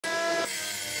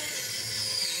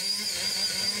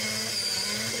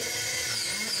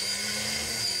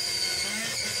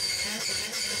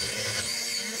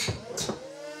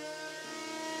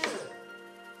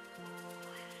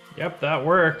Yep, that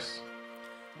works.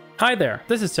 Hi there,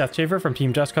 this is Seth Schaefer from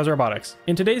Team Just Cause Robotics.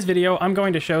 In today's video, I'm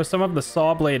going to show some of the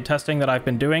saw blade testing that I've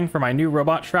been doing for my new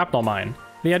robot Shrapnel Mine.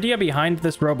 The idea behind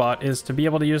this robot is to be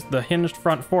able to use the hinged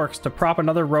front forks to prop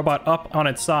another robot up on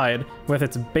its side with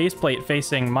its base plate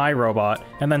facing my robot,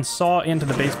 and then saw into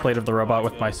the base plate of the robot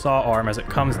with my saw arm as it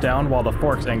comes down while the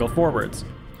forks angle forwards.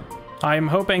 I'm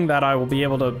hoping that I will be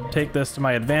able to take this to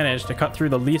my advantage to cut through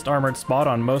the least armored spot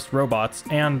on most robots,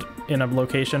 and in a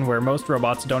location where most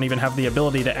robots don't even have the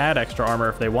ability to add extra armor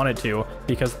if they wanted to,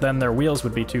 because then their wheels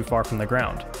would be too far from the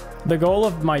ground. The goal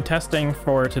of my testing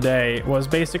for today was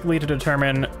basically to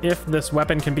determine if this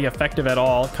weapon can be effective at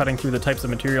all, cutting through the types of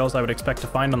materials I would expect to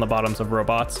find on the bottoms of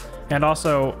robots, and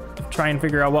also try and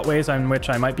figure out what ways in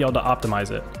which I might be able to optimize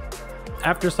it.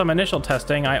 After some initial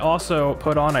testing, I also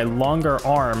put on a longer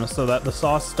arm so that the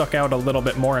saw stuck out a little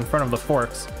bit more in front of the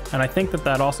forks, and I think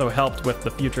that also helped with the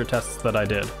future tests that I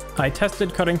did. I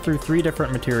tested cutting through 3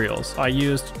 different materials. I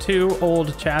used 2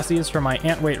 old chassis from my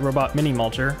Antweight robot mini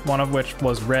mulcher, one of which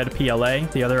was red PLA,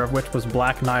 the other of which was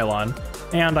black nylon,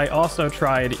 and I also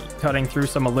tried cutting through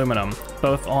some aluminum,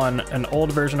 both on an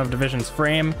old version of Division's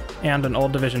frame and an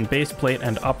old Division base plate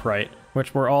and upright,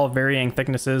 which were all varying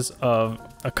thicknesses of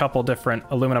a couple different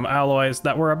aluminum alloys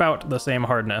that were about the same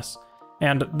hardness.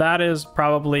 And that is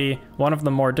probably one of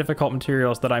the more difficult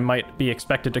materials that I might be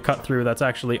expected to cut through that's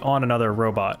actually on another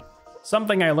robot.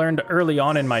 Something I learned early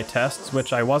on in my tests,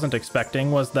 which I wasn't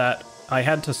expecting, was that I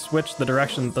had to switch the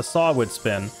direction that the saw would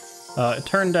spin. It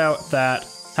turned out that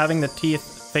having the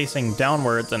teeth facing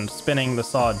downwards and spinning the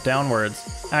saw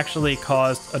downwards actually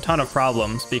caused a ton of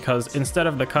problems, because instead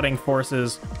of the cutting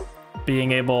forces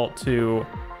being able to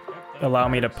allow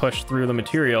me to push through the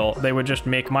material, they would just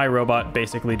make my robot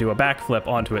basically do a backflip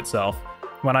onto itself.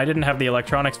 When I didn't have the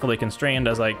electronics fully constrained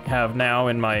as I have now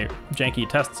in my janky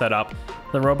test setup,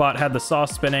 the robot had the saw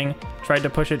spinning, tried to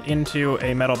push it into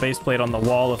a metal base plate on the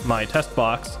wall of my test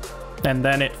box, and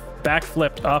then it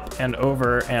backflipped up and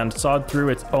over and sawed through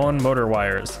its own motor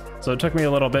wires. So it took me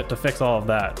a little bit to fix all of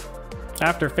that.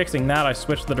 After fixing that, I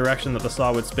switched the direction that the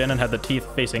saw would spin and had the teeth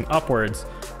facing upwards,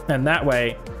 and that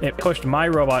way, it pushed my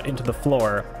robot into the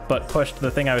floor, but pushed the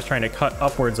thing I was trying to cut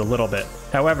upwards a little bit.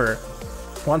 However,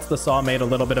 once the saw made a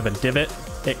little bit of a divot,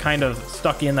 it kind of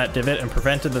stuck in that divot and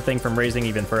prevented the thing from raising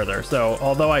even further. So,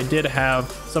 although I did have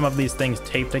some of these things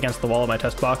taped against the wall of my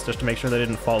test box just to make sure they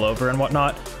didn't fall over and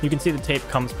whatnot, you can see the tape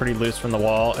comes pretty loose from the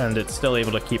wall and it's still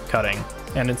able to keep cutting.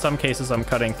 And in some cases, I'm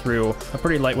cutting through a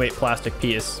pretty lightweight plastic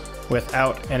piece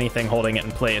without anything holding it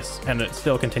in place, and it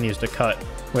still continues to cut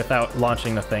without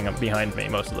launching the thing behind me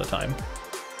most of the time.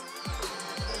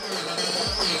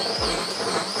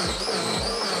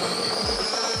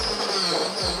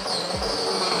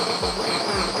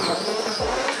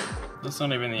 That's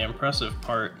not even the impressive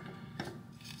part.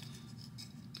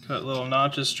 Cut little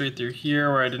notches straight through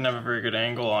here where I didn't have a very good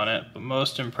angle on it, but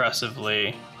most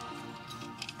impressively,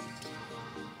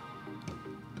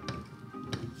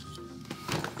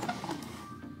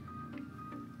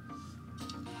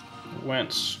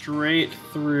 went straight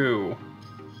through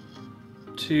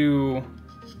 2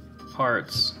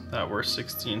 parts that were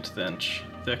 16th inch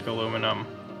thick aluminum.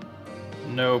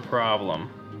 No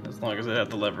problem, as long as it had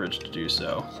the leverage to do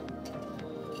so.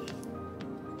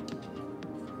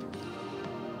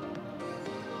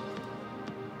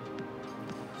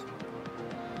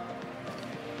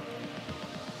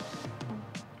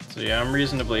 So yeah, I'm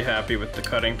reasonably happy with the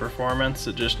cutting performance.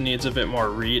 It just needs a bit more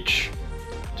reach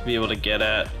to be able to get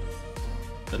at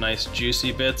the nice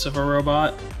juicy bits of a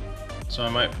robot. So I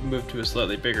might move to a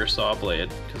slightly bigger saw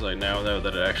blade, because I now know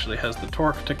that it actually has the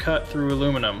torque to cut through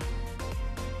aluminum.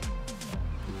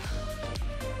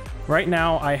 Right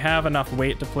now, I have enough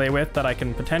weight to play with that I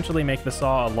can potentially make the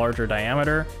saw a larger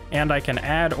diameter, and I can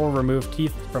add or remove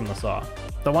teeth from the saw.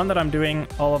 The one that I'm doing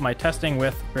all of my testing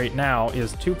with right now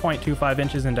is 2.25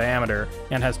 inches in diameter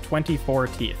and has 24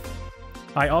 teeth.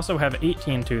 I also have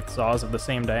 18-tooth saws of the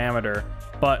same diameter,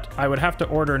 but I would have to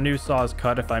order new saws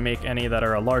cut if I make any that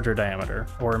are a larger diameter,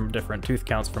 or different tooth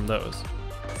counts from those.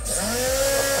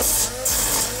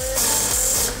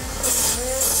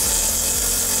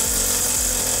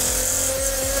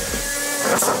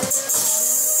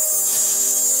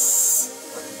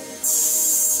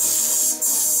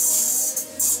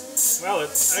 Well,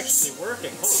 it's actually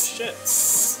working, holy shit.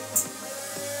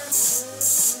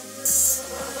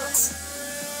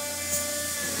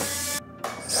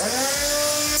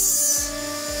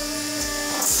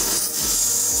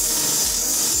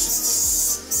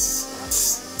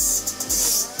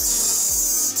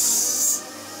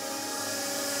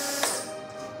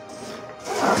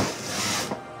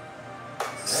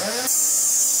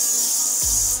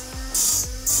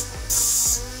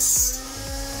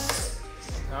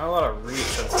 a lot of reach,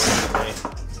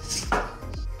 unfortunately.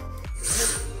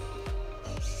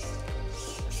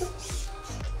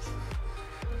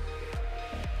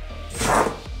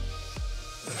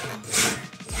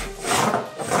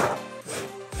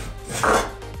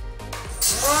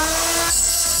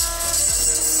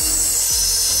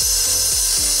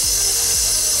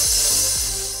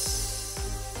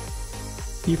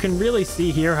 You can really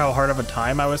see here how hard of a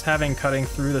time I was having cutting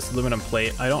through this aluminum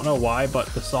plate. I don't know why, but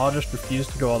the saw just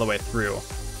refused to go all the way through.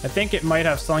 I think it might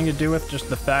have something to do with just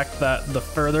the fact that the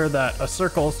further that a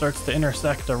circle starts to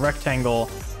intersect a rectangle,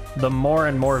 the more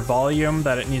and more volume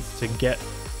that it needs to get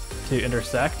to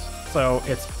intersect. So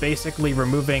it's basically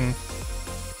removing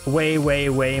way, way,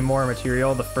 way more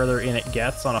material the further in it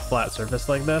gets on a flat surface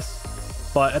like this.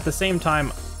 But at the same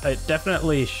time, it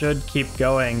definitely should keep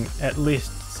going at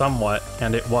least somewhat,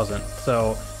 and it wasn't.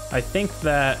 So I think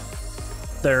that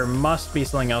there must be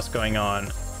something else going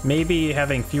on. Maybe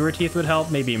having fewer teeth would help,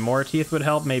 maybe more teeth would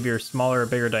help, maybe your smaller or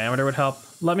bigger diameter would help.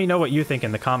 Let me know what you think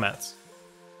in the comments.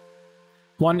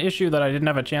 One issue that I didn't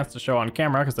have a chance to show on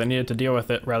camera because I needed to deal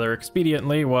with it rather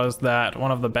expediently was that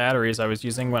one of the batteries I was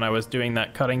using when I was doing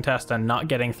that cutting test and not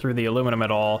getting through the aluminum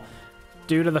at all,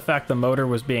 due to the fact the motor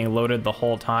was being loaded the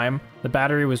whole time, the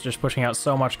battery was just pushing out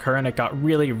so much current it got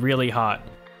really, really hot.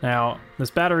 Now,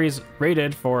 this battery's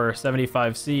rated for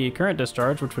 75C current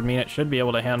discharge, which would mean it should be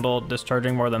able to handle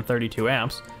discharging more than 32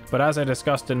 amps, but as I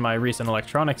discussed in my recent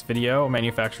electronics video,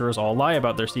 manufacturers all lie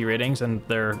about their C ratings and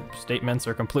their statements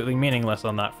are completely meaningless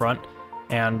on that front,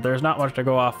 and there's not much to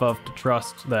go off of to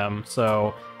trust them,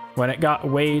 so when it got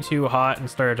way too hot and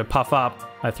started to puff up,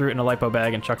 I threw it in a LiPo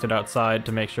bag and chucked it outside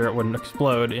to make sure it wouldn't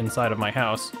explode inside of my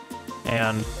house.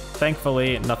 And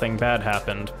thankfully, nothing bad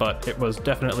happened, but it was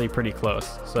definitely pretty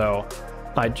close. So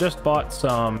I just bought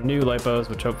some new LiPos,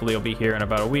 which hopefully will be here in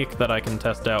about a week, that I can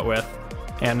test out with.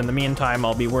 And in the meantime,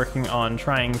 I'll be working on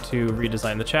trying to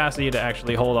redesign the chassis to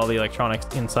actually hold all the electronics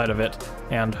inside of it,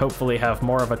 and hopefully have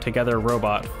more of a together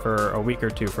robot for a week or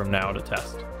two from now to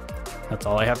test. That's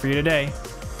all I have for you today.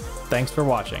 Thanks for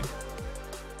watching.